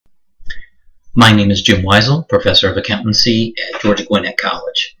My name is Jim Weisel, Professor of Accountancy at Georgia Gwinnett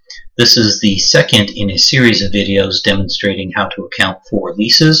College. This is the second in a series of videos demonstrating how to account for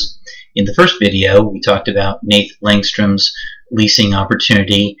leases. In the first video, we talked about Nath-Langstrom's leasing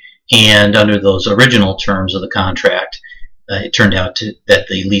opportunity, and under those original terms of the contract, it turned out that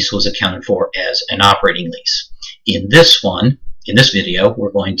the lease was accounted for as an operating lease. In this video,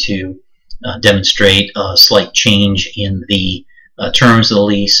 we're going to demonstrate a slight change in the terms of the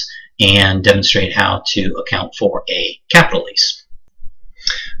lease and demonstrate how to account for a capital lease.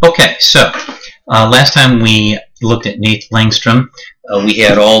 Okay, so last time we looked at Nath-Langstrom, we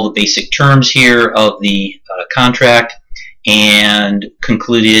had all the basic terms here of the contract and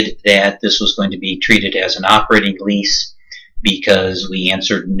concluded that this was going to be treated as an operating lease because we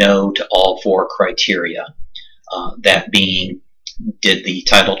answered no to all four criteria. That being, did the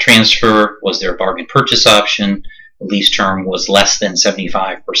title transfer, was there a bargain purchase option, the lease term was less than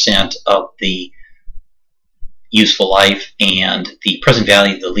 75% of the useful life, and the present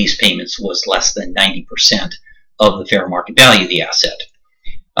value of the lease payments was less than 90% of the fair market value of the asset.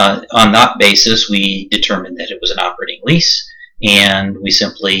 On that basis, we determined that it was an operating lease, and we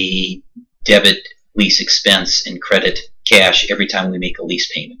simply debit lease expense and credit cash every time we make a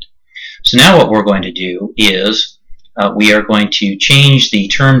lease payment. So now what we're going to do is we are going to change the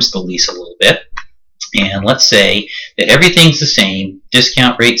terms of the lease a little bit. And let's say that everything's the same,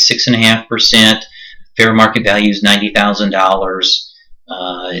 discount rate 6.5%, fair market value is $90,000,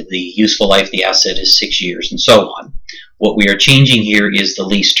 the useful life of the asset is 6 years, and so on. What we are changing here is the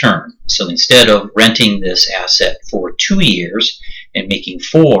lease term. So instead of renting this asset for 2 years and making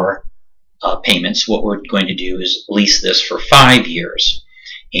 4 payments, what we're going to do is lease this for 5 years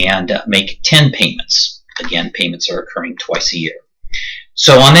and make 10 payments. Again, payments are occurring twice a year.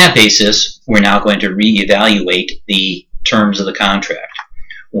 So on that basis, we're now going to reevaluate the terms of the contract.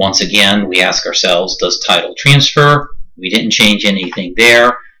 Once again, we ask ourselves, does title transfer? We didn't change anything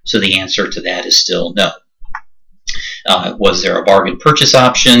there, so the answer to that is still no. Was there a bargain purchase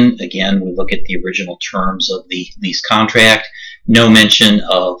option? Again, we look at the original terms of the lease contract. No mention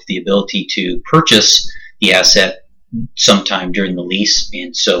of the ability to purchase the asset sometime during the lease,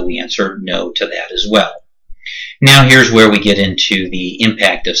 and so we answer no to that as well. Now here's where we get into the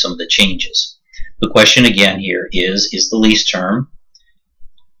impact of some of the changes. The question again here is the lease term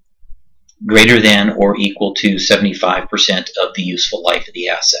greater than or equal to 75% of the useful life of the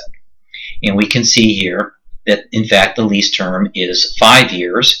asset? And we can see here that in fact the lease term is 5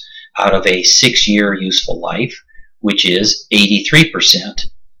 years out of a 6-year useful life, which is 83%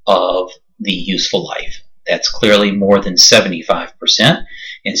 of the useful life. That's clearly more than 75%,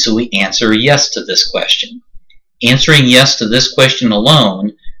 and so we answer yes to this question. Answering yes to this question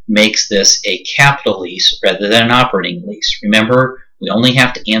alone makes this a capital lease rather than an operating lease. Remember, we only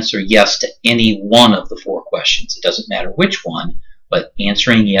have to answer yes to any one of the 4 questions. It doesn't matter which one, but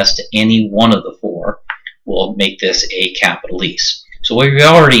answering yes to any one of the 4 will make this a capital lease. So we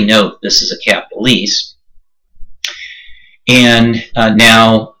already know this is a capital lease. And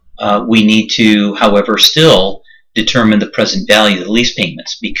now we need to, however, still determine the present value of the lease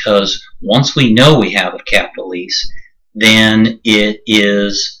payments, because once we know we have a capital lease, then it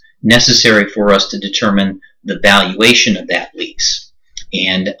is necessary for us to determine the valuation of that lease.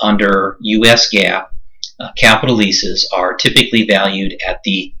 And under U.S. GAAP, capital leases are typically valued at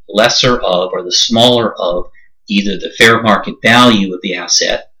the lesser of or the smaller of either the fair market value of the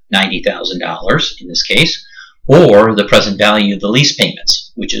asset, $90,000 in this case, or the present value of the lease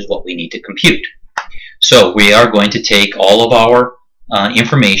payments, which is what we need to compute. So we are going to take all of our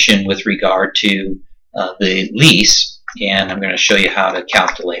information with regard to the lease, and I'm going to show you how to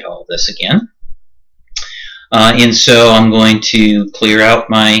calculate all this again. And so I'm going to clear out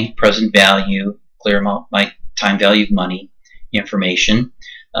my present value, clear out my time value of money information,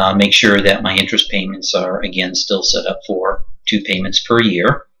 make sure that my interest payments are again still set up for 2 payments per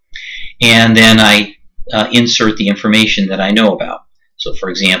year, and then I insert the information that I know about. So for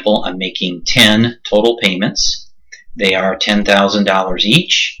example, I'm making 10 total payments. They are $10,000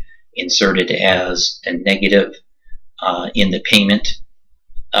 each, inserted as a negative in the payment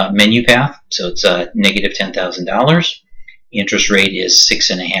menu path. So it's negative $10,000. Interest rate is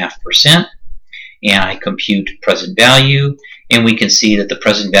 6.5%. And I compute present value, and we can see that the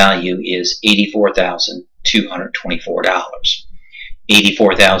present value is $84,224.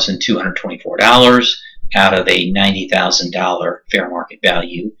 $84,224 out of a $90,000 fair market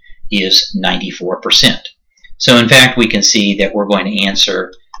value is 94%. So in fact, we can see that we're going to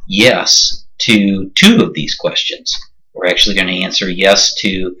answer yes to 2 of these questions. We're actually going to answer yes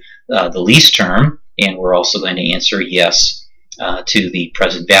to the lease term, and we're also going to answer yes to the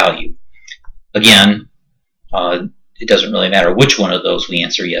present value. Again, it doesn't really matter which one of those we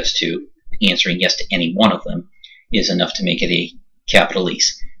answer yes to. Answering yes to any one of them is enough to make it a capital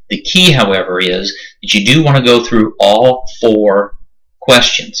lease. The key, however, is that you do want to go through all 4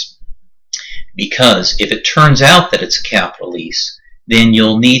 questions, because if it turns out that it's a capital lease, then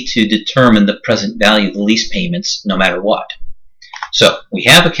you'll need to determine the present value of the lease payments no matter what. So we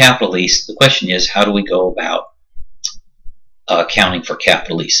have a capital lease. The question is, how do we go about accounting for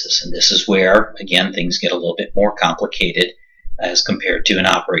capital leases? And this is where, again, things get a little bit more complicated as compared to an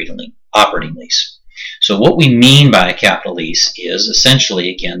operating lease. So what we mean by a capital lease is essentially,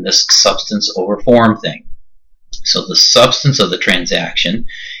 again, this substance over form thing. So the substance of the transaction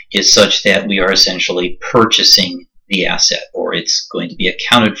is such that we are essentially purchasing the asset, or it's going to be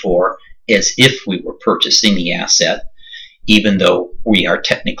accounted for as if we were purchasing the asset, even though we are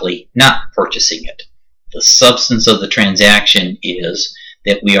technically not purchasing it. The substance of the transaction is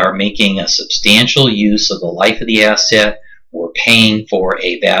that we are making a substantial use of the life of the asset. We're paying for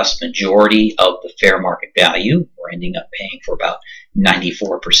a vast majority of the fair market value. We're ending up paying for about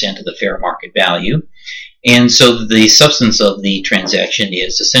 94% of the fair market value. And so the substance of the transaction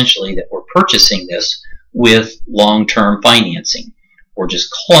is essentially that we're purchasing this with long-term financing. We're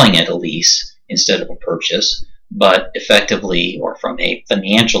just calling it a lease instead of a purchase, but effectively, or from a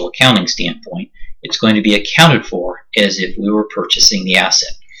financial accounting standpoint, it's going to be accounted for as if we were purchasing the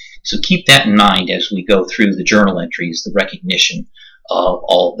asset. So keep that in mind as we go through the journal entries, the recognition of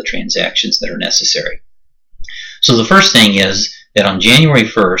all of the transactions that are necessary. So the first thing is that on January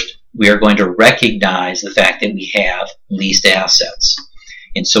 1st, we are going to recognize the fact that we have leased assets.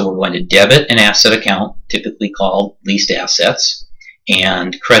 And so we're going to debit an asset account, typically called leased assets,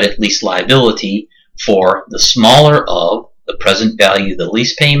 and credit lease liability for the smaller of the present value of the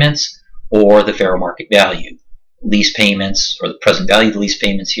lease payments or the fair market value. Lease payments, or the present value of the lease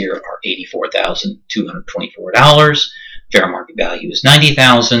payments here, are $84,224. Fair market value is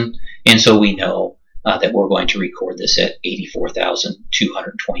 $90,000, and so we know that we're going to record this at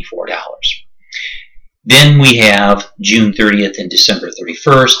 $84,224. Then we have June 30th and December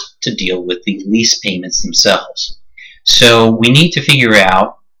 31st to deal with the lease payments themselves. So we need to figure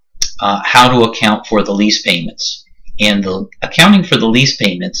out how to account for the lease payments. And the accounting for the lease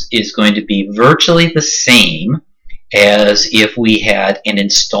payments is going to be virtually the same as if we had an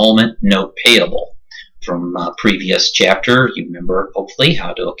installment note payable. From a previous chapter, you remember hopefully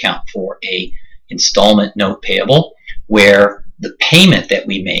how to account for a installment note payable, where the payment that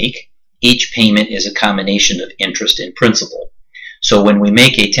we make, each payment is a combination of interest and principal. So when we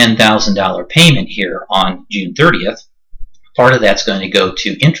make a $10,000 payment here on June 30th, part of that's going to go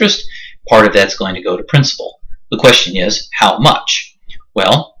to interest, part of that's going to go to principal. The question is, how much?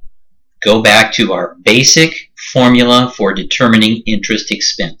 Well, go back to our basic formula for determining interest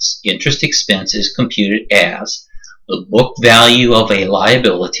expense. Interest expense is computed as the book value of a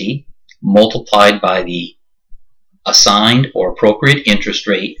liability multiplied by the assigned or appropriate interest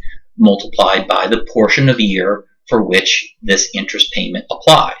rate multiplied by the portion of the year for which this interest payment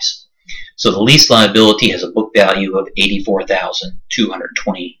applies. So the lease liability has a book value of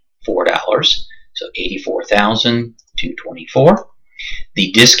 $84,224. So $84,224.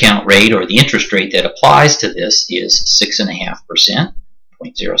 The discount rate, or the interest rate that applies to this, is 6.5%,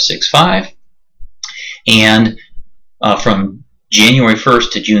 0.065. And from January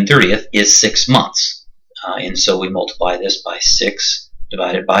 1st to June 30th is 6 months. And so we multiply this by 6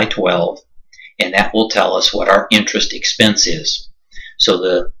 divided by 12, and that will tell us what our interest expense is. So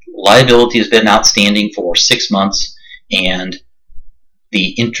the liability has been outstanding for 6 months, and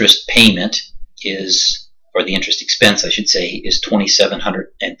the interest payment is, or the interest expense I should say, is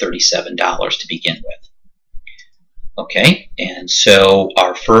 $2,737 to begin with. Okay, and so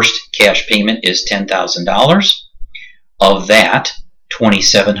our first cash payment is $10,000. Of that,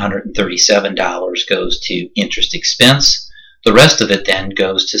 $2,737 goes to interest expense. The rest of it then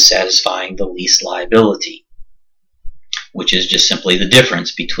goes to satisfying the lease liability, which is just simply the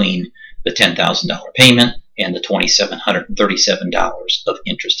difference between the $10,000 payment and the $2,737 of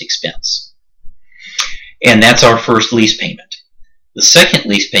interest expense. And that's our first lease payment. The second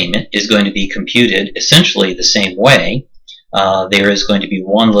lease payment is going to be computed essentially the same way. There is going to be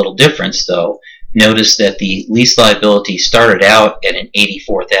one little difference, though. Notice that the lease liability started out at an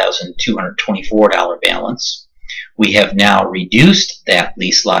 $84,224 balance. We have now reduced that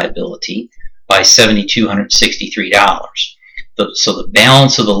lease liability by $7,263. So the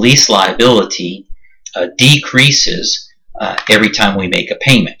balance of the lease liability decreases every time we make a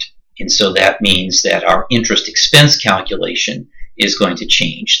payment. And so that means that our interest expense calculation is going to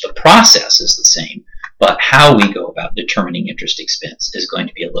change. The process is the same, but how we go about determining interest expense is going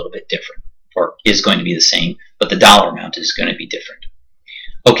to be a little bit different, or is going to be the same, but the dollar amount is going to be different.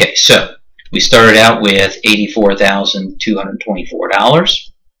 Okay, so we started out with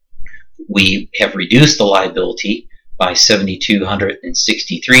 $84,224. We have reduced the liability by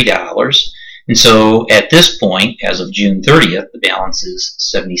 $7,263. And so at this point, as of June 30th, the balance is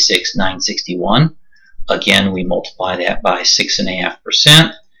 $76,961. Again, we multiply that by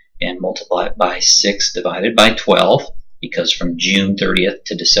 6.5% and multiply it by 6 divided by 12, because from June 30th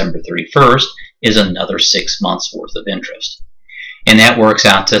to December 31st is another 6 months worth of interest. And that works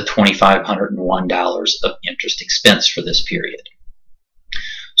out to $2,501 of interest expense for this period.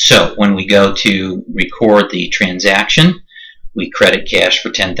 So when we go to record the transaction, we credit cash for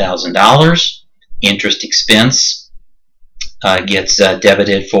 $10,000. Interest expense gets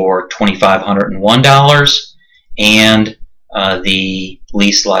debited for $2,501, and the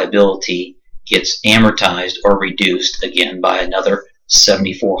lease liability gets amortized or reduced again by another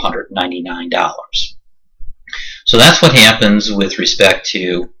 $7,499. So that's what happens with respect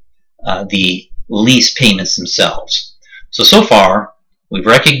to the lease payments themselves. So far, we've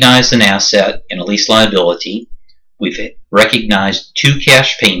recognized an asset and a lease liability. We've recognized 2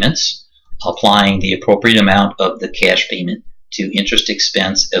 cash payments, applying the appropriate amount of the cash payment to interest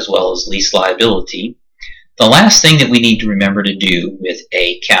expense as well as lease liability. The last thing that we need to remember to do with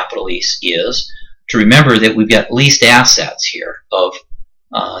a capital lease is to remember that we've got leased assets here of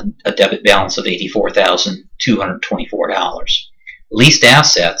a debit balance of $84,224. Leased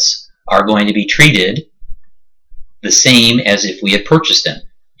assets are going to be treated the same as if we had purchased them.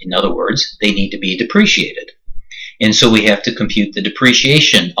 In other words, they need to be depreciated. And so we have to compute the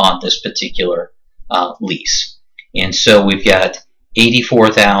depreciation on this particular lease. And so we've got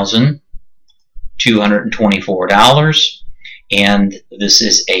 $84,224, and this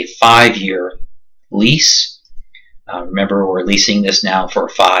is a 5-year lease. Remember, we're leasing this now for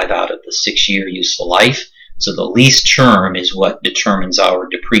 5 out of the 6-year useful life. So the lease term is what determines our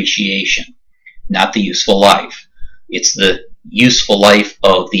depreciation, not the useful life. It's the useful life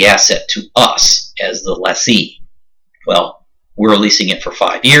of the asset to us as the lessee. Well, we're leasing it for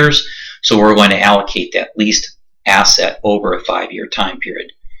 5 years, so we're going to allocate that leased asset over a 5-year time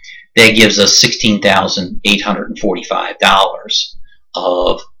period. That gives us $16,845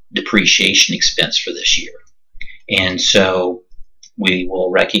 of depreciation expense for this year. And so we will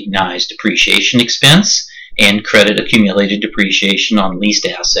recognize depreciation expense and credit accumulated depreciation on leased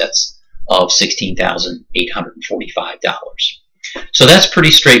assets of $16,845. So that's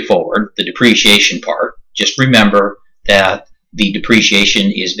pretty straightforward, the depreciation part. Just remember that the depreciation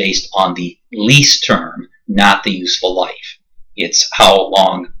is based on the lease term, not the useful life. It's how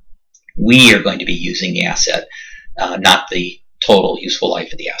long we are going to be using the asset, not the total useful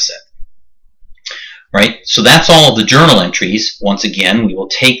life of the asset. Right? So that's all of the journal entries. Once again, we will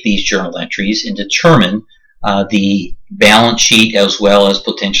take these journal entries and determine the balance sheet as well as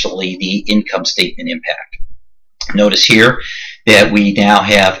potentially the income statement impact. Notice here that we now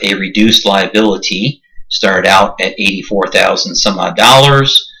have a reduced liability. Started out at $84,000 some odd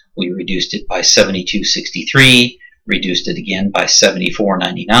dollars. We reduced it by $72.63, reduced it again by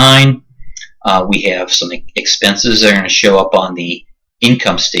 $74.99. We have some expenses that are going to show up on the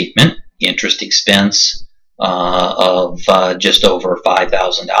income statement. Interest expense of just over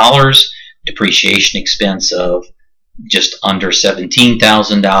 $5,000, depreciation expense of just under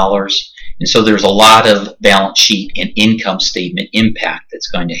 $17,000, and so there's a lot of balance sheet and income statement impact that's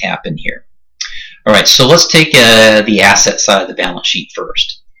going to happen here. All right, so let's take the asset side of the balance sheet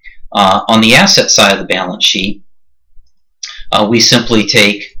first. On the asset side of the balance sheet, we simply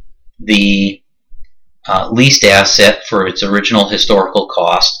take the leased asset for its original historical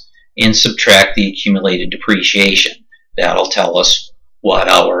cost and subtract the accumulated depreciation. That'll tell us what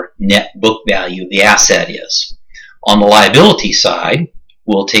our net book value of the asset is. On the liability side,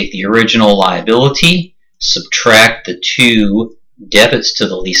 we'll take the original liability, subtract the 2 debits to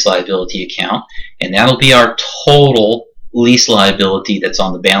the lease liability account, and that'll be our total lease liability that's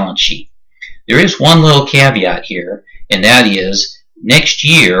on the balance sheet. There is one little caveat here, and that is next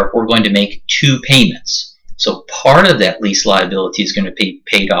year we're going to make 2 payments. So part of that lease liability is going to be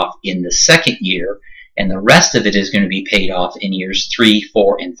paid off in the 2nd year, and the rest of it is going to be paid off in years 3,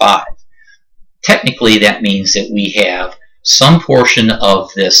 4, and 5. Technically, that means that we have some portion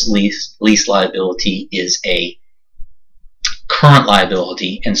of this lease liability is a current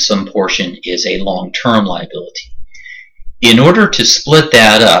liability and some portion is a long-term liability. In order to split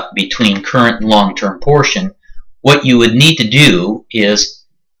that up between current and long-term portion, what you would need to do is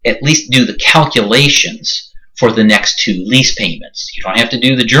at least do the calculations for the next 2 lease payments. You don't have to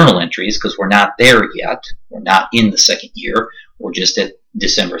do the journal entries because we're not there yet. We're not in the 2nd year. We're just at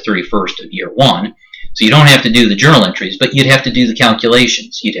December 31st of year 1. So you don't have to do the journal entries, but you'd have to do the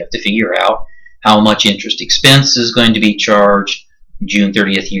calculations. You'd have to figure out how much interest expense is going to be charged June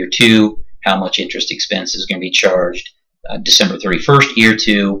 30th, year 2, how much interest expense is going to be charged December 31st, year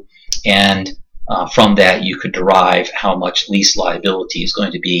 2, and from that you could derive how much lease liability is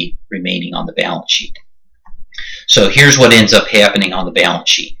going to be remaining on the balance sheet. So here's what ends up happening on the balance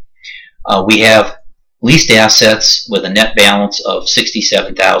sheet. We have leased assets with a net balance of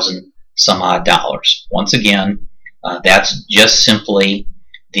 $67,000 some odd dollars. Once again, that's just simply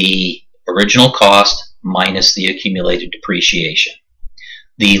the original cost minus the accumulated depreciation.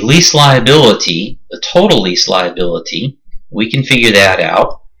 The lease liability, the total lease liability, we can figure that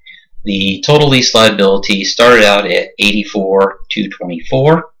out. The total lease liability started out at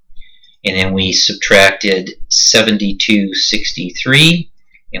 $84,224, and then we subtracted $72,63,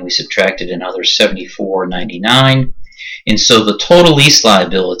 and we subtracted another $74,99, and so the total lease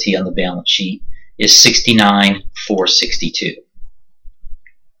liability on the balance sheet is $69,462.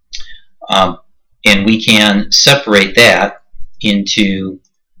 And we can separate that into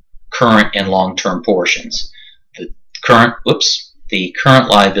current and long-term portions. The current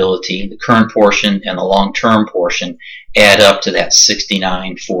liability, the current portion, and the long-term portion add up to that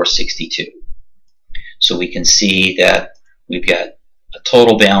 $69,462. So we can see that we've got a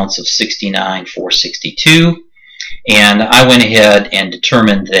total balance of $69,462, and I went ahead and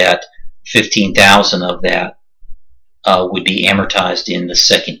determined that $15,000 of that would be amortized in the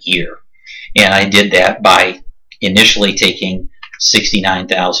second year. And I did that by initially taking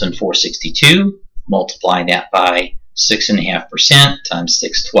 $69,462, multiplying that by 6.5% times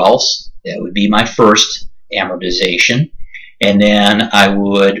 6/12. That would be my first amortization. And then I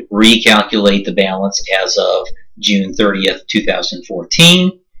would recalculate the balance as of June 30th,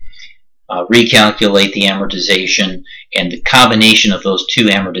 2014, recalculate the amortization, and the combination of those two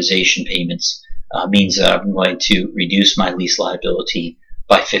amortization payments means that I'm going to reduce my lease liability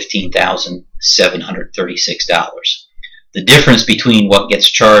by $15,736. The difference between what gets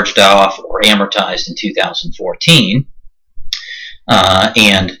charged off or amortized in 2014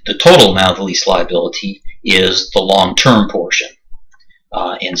 and the total amount of the lease liability is the long-term portion.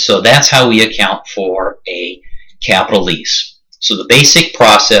 And so that's how we account for a capital lease. So the basic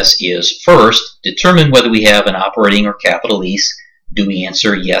process is, first, determine whether we have an operating or capital lease. Do we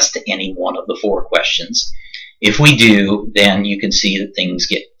answer yes to any one of the 4 questions? If we do, then you can see that things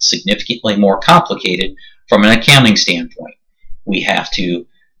get significantly more complicated from an accounting standpoint. We have to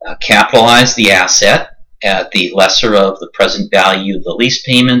capitalize the asset at the lesser of the present value of the lease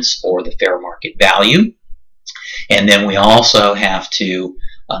payments or the fair market value. And then we also have to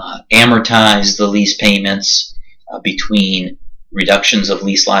amortize the lease payments between reductions of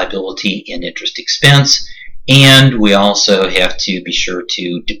lease liability and interest expense. And we also have to be sure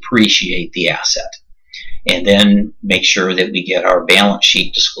to depreciate the asset. And then make sure that we get our balance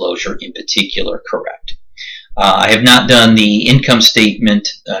sheet disclosure in particular correct. I have not done the income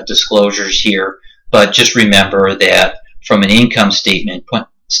statement disclosures here, but just remember that from an income statement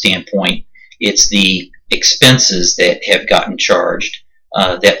standpoint, it's the expenses that have gotten charged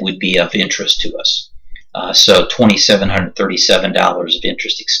that would be of interest to us. So $2,737 of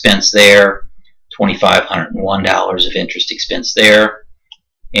interest expense there, $2,501 of interest expense there,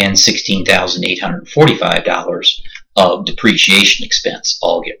 and $16,845 of depreciation expense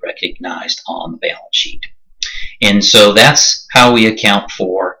all get recognized on the balance sheet. And so that's how we account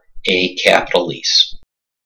for a capital lease.